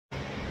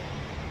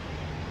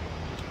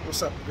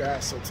What's up, you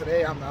guys? So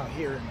today I'm out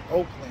here in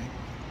Oakland.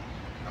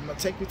 I'm gonna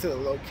take you to the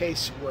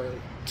location where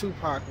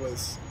Tupac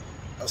was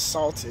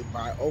assaulted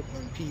by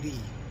Oakland PD.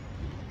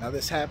 Now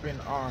this happened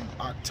on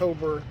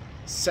October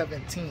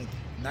 17th,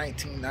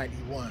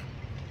 1991.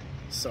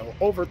 So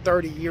over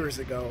 30 years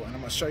ago, and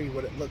I'm gonna show you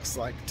what it looks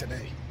like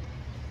today.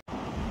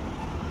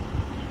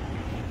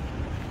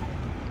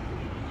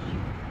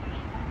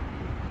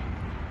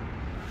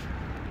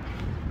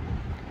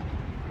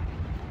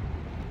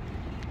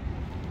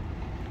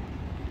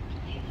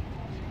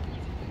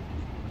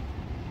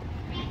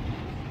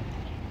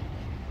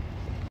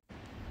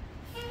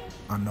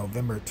 On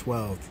November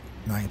 12th,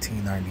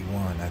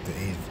 1991, at the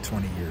age of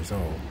 20 years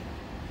old,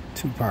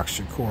 Tupac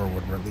Shakur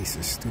would release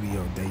his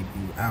studio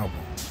debut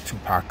album,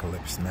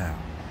 Tupacalypse Now.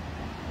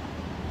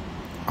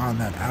 On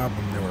that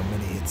album, there were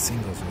many hit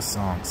singles with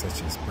songs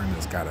such as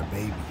Brendas Got a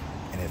Baby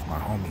and If My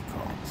Homie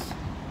Calls.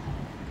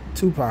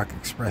 Tupac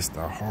expressed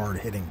a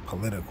hard-hitting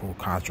political,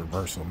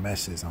 controversial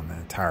message on the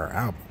entire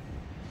album.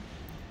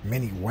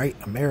 Many white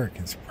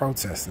Americans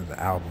protested the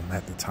album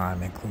at the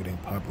time, including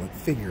public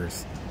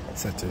figures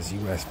such as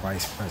U.S.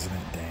 Vice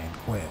President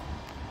Quayle.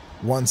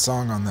 One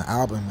song on the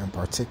album in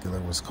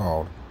particular was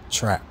called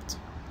Trapped.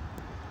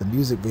 The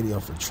music video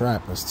for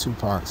Trapped was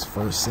Tupac's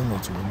first single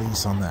to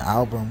release on the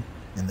album,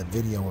 and the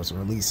video was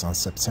released on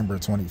September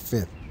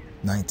 25th,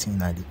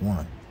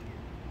 1991.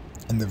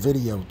 In the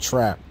video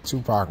Trapped,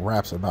 Tupac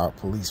raps about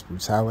police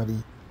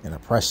brutality and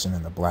oppression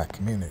in the black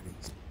community.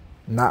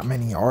 Not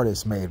many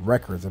artists made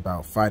records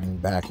about fighting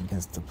back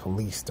against the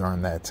police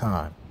during that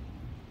time,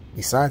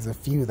 besides a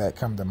few that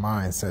come to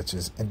mind, such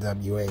as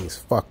NWA's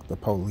Fuck the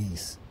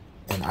Police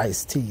and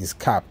Ice-T's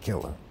Cop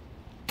Killer.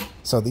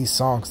 So these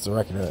songs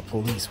directed at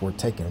police were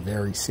taken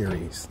very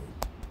seriously.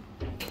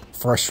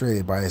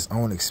 Frustrated by his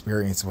own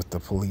experience with the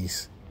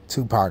police,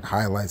 Tupac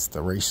highlights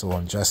the racial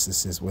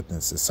injustices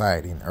within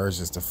society and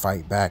urges to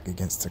fight back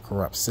against the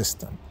corrupt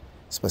system,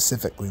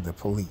 specifically the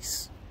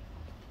police.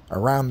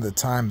 Around the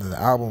time that the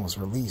album was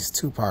released,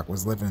 Tupac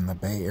was living in the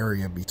Bay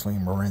Area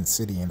between Marin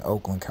City and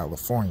Oakland,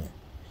 California.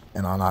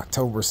 And on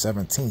October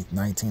 17,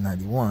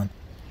 1991,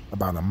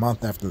 about a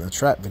month after the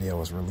Trap video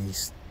was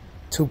released,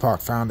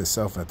 Tupac found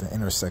himself at the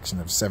intersection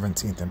of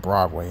 17th and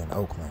Broadway in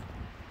Oakland.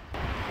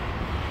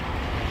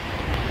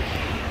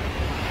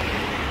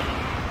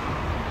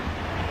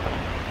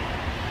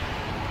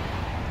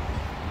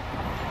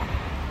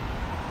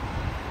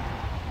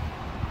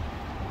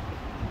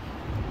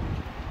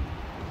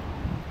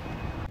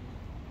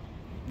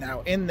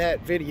 Now in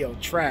that video,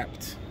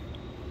 Trapped,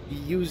 he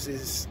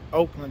uses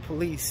Oakland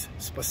police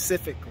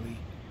specifically,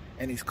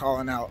 and he's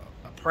calling out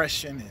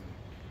oppression and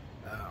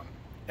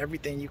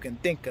everything you can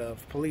think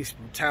of, police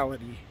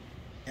brutality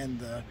in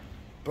the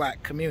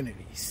black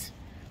communities.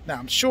 Now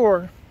I'm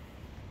sure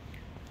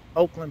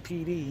Oakland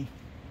PD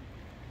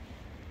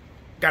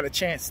got a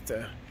chance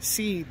to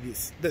see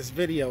this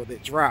video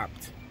that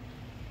dropped,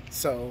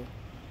 so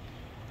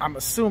I'm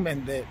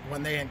assuming that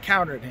when they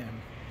encountered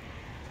him,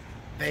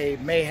 they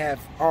may have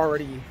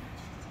already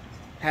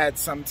had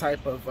some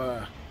type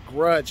of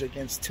grudge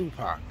against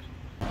Tupac.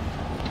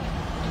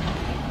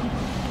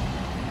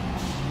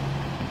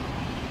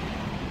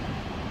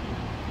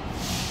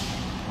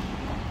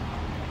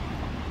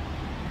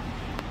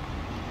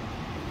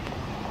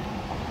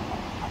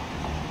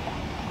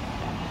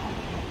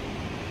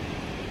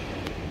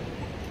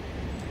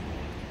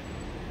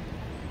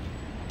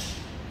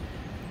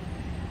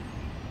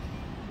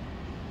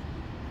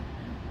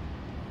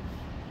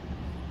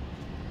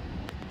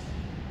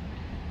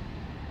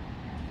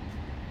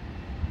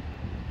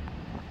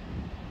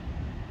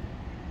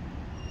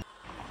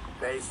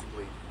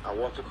 Basically, I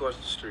walked across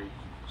the street,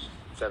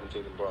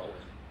 17th and Broadway.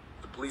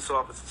 The police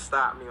officer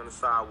stopped me on the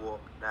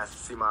sidewalk and asked to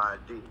see my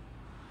ID.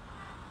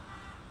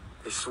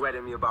 They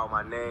sweated me about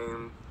my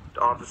name.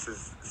 The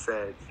officers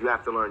said, "You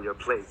have to learn your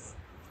place."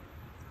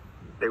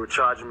 They were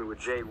charging me with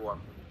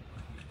jaywalking.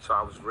 So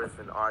I was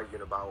riffing,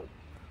 arguing about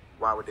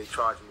why would they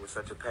charge me with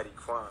such a petty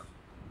crime.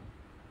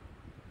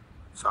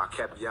 So I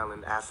kept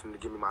yelling, asking them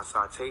to give me my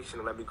citation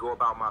and let me go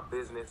about my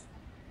business.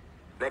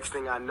 Next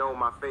thing I know,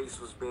 my face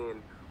was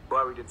being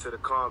buried into the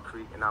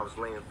concrete, and I was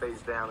laying face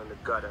down in the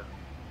gutter,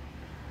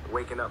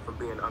 waking up from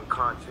being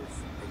unconscious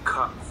in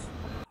cuffs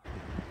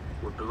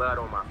with blood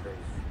on my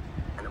face,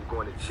 and I'm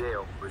going to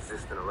jail for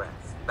resisting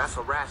arrest. That's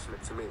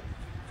harassment to me,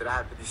 that I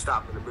have to be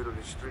stopped in the middle of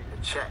the street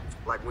and checked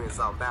like we're in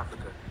South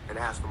Africa and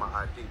asked for my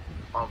ID.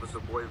 Officer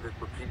Boyvick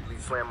repeatedly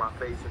slammed my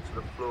face into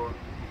the floor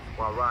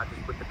while Rogers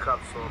put the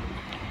cuffs on me.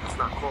 That's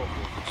not called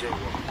for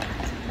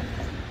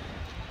jaywalking.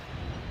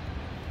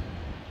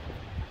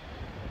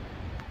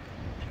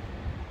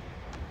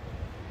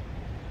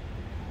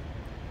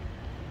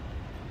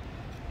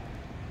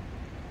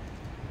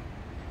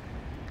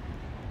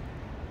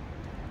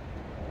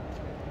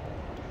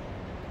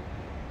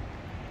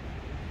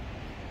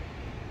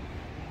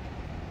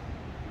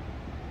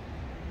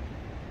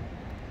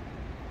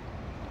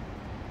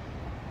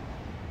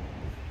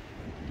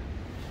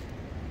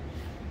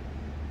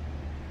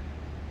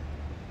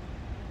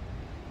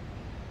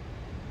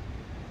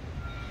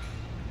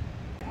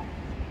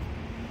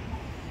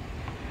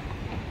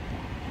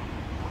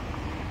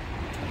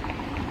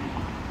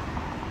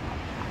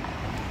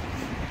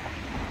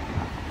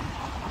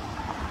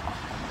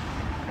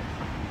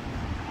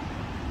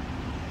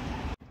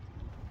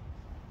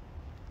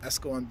 That's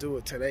going to do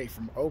it today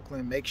from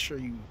Oakland. Make sure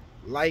you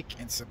like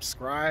and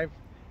subscribe.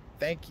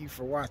 Thank you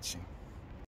for watching.